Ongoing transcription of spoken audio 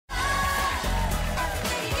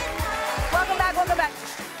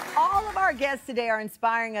our guests today are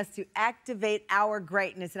inspiring us to activate our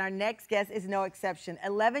greatness, and our next guest is no exception.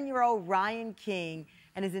 11-year-old Ryan King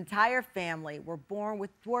and his entire family were born with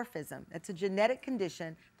dwarfism. It's a genetic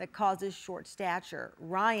condition that causes short stature.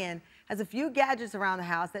 Ryan has a few gadgets around the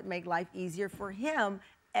house that make life easier for him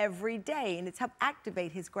every day, and it's helped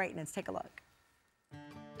activate his greatness. Take a look.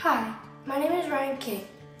 Hi, my name is Ryan King.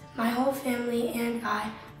 My whole family and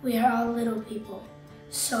we are all little people.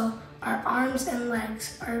 So our arms and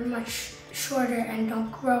legs are much shorter and don't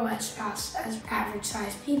grow as fast as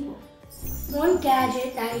average-sized people. One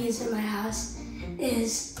gadget that I use in my house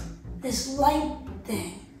is this light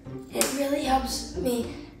thing. It really helps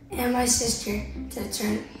me and my sister to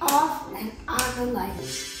turn off and on the light.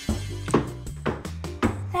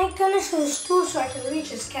 Thank goodness for the stool so I can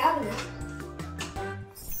reach this cabinet.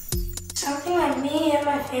 Something that me and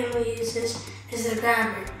my family uses is the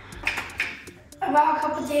grabber. About a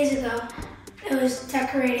couple days ago, it was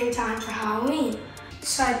decorating time for Halloween.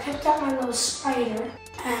 So I picked up my little spider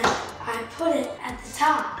and I put it at the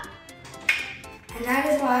top. And that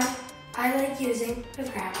is why I like using the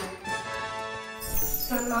grabber.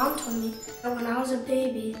 My mom told me that when I was a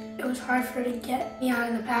baby, it was hard for her to get me out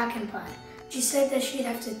of the pack and play. She said that she'd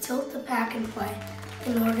have to tilt the pack and play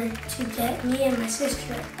in order to get me and my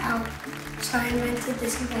sister out. So I invented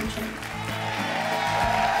this invention.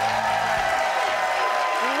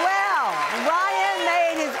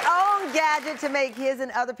 To make his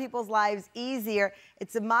and other people's lives easier.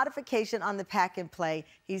 It's a modification on the pack and play.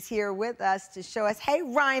 He's here with us to show us. Hey,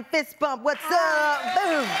 Ryan, fist bump, what's up?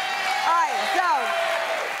 Boom. All right,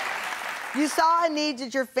 so you saw a need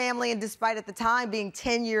at your family, and despite at the time being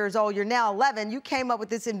 10 years old, you're now 11, you came up with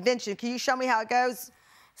this invention. Can you show me how it goes?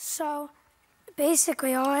 So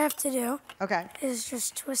basically all I have to do is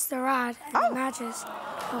just twist the rod and the matches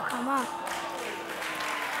will come up.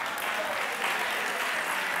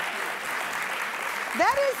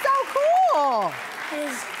 That is so cool. It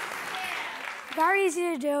is very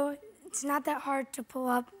easy to do. It's not that hard to pull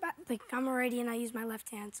up. Like, I'm a righty and I use my left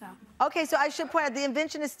hand, so. Okay, so I should point out the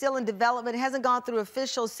invention is still in development. It hasn't gone through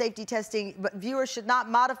official safety testing, but viewers should not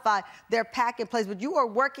modify their pack and plays. But you are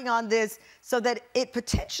working on this so that it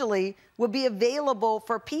potentially will be available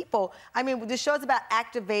for people. I mean, the show is about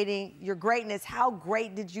activating your greatness. How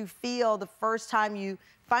great did you feel the first time you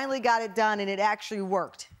finally got it done and it actually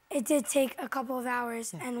worked? It did take a couple of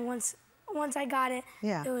hours, and once I got it,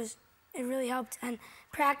 it really helped. And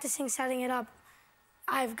practicing setting it up,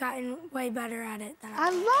 I've gotten way better at it than I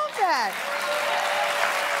love that.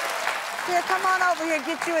 Here, come on over here,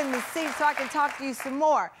 get you in the seat so I can talk to you some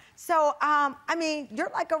more. So, I mean,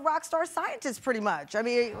 you're like a rock star scientist pretty much. I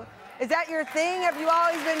mean, is that your thing? Have you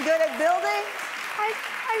always been good at building? I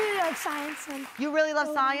really like science. And you really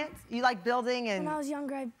love science? You like building and... When I was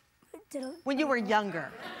younger, I did When you were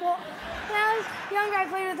younger? Well, when I was younger, I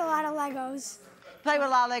played with a lot of Legos. Played with a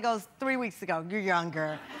lot of Legos 3 weeks ago. You're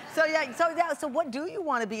younger. So so what do you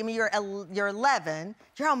want to be? I mean, you're 11.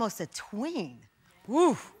 You're almost a tween.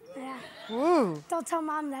 Woo. Yeah. Woo. Don't tell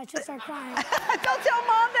Mom that, she'll start crying. Don't tell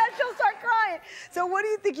Mom that, she'll start crying. So what do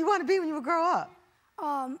you think you want to be when you grow up?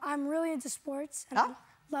 I'm really into sports. And I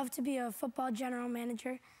love to be a football general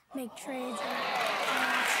manager, make trades and all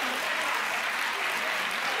that stuff.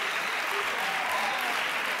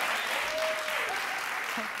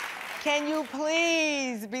 Can you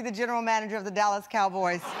please be the general manager of the Dallas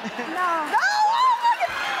Cowboys? No. No! Oh,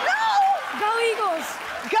 no! Go Eagles!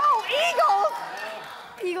 Go Eagles!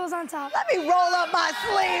 Eagles on top. Let me roll up my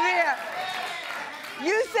sleeve here.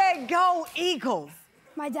 You said go Eagles.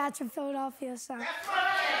 My dad's from Philadelphia, so. Okay.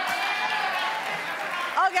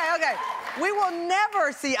 We will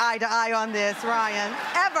never see eye to eye on this, Ryan,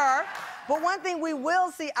 ever. But one thing we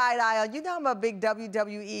will see eye to eye on, you know I'm a big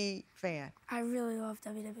WWE fan. I really love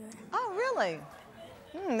WWE. Oh, really?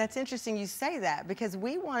 That's interesting you say that, because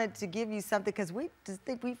we wanted to give you something, because we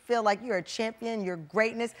feel like you're a champion, your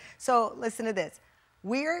greatness. So listen to this.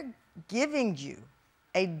 We're giving you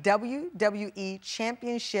a WWE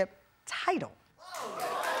Championship title.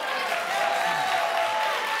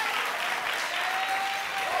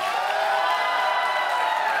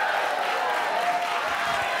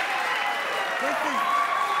 This is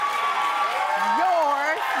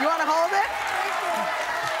yours. You want to hold it?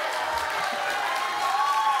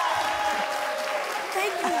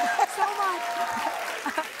 Thank you so much.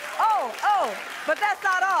 But that's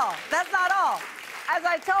not all. That's not all. As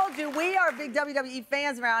I told you, we are big WWE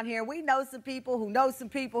fans around here. We know some people who know some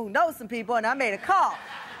people who know some people, and I made a call.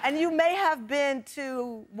 And you may have been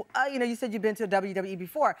to, you said you've been to a WWE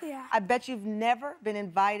before. Yeah. I bet you've never been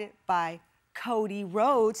invited by Cody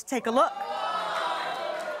Rhodes. Take a look.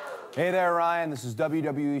 Hey there, Ryan. This is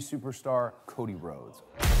WWE superstar Cody Rhodes.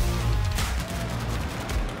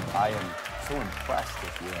 I am so impressed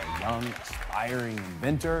that you're a young, aspiring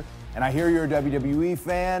inventor, and I hear you're a WWE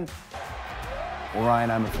fan. Well,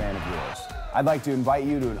 Ryan, I'm a fan of yours. I'd like to invite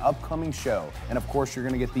you to an upcoming show, and of course, you're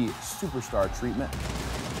going to get the superstar treatment,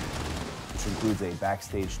 which includes a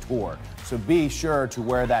backstage tour. So be sure to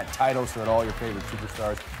wear that title so that all your favorite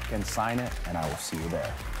superstars can sign it, and I will see you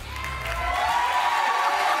there.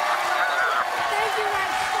 Thank you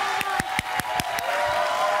guys so much.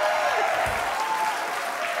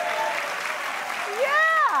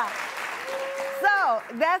 Yeah! So,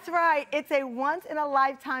 that's right. It's a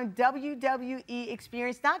once-in-a-lifetime WWE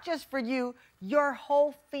experience, not just for you, your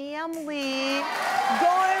whole family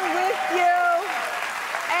going with you.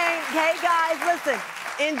 And hey, guys, listen.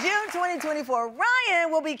 In June 2024,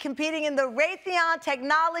 Ryan will be competing in the Raytheon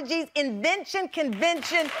Technologies Invention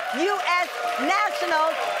Convention U.S.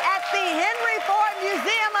 Nationals at the Henry Ford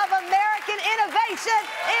Museum of American Innovation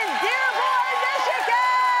in Dearborn,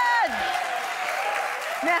 Michigan!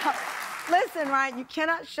 Now, listen, Ryan, you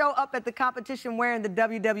cannot show up at the competition wearing the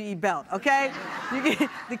WWE belt, okay?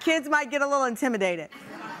 The kids might get a little intimidated.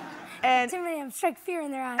 Intimidated, strike fear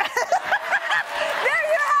in their eyes.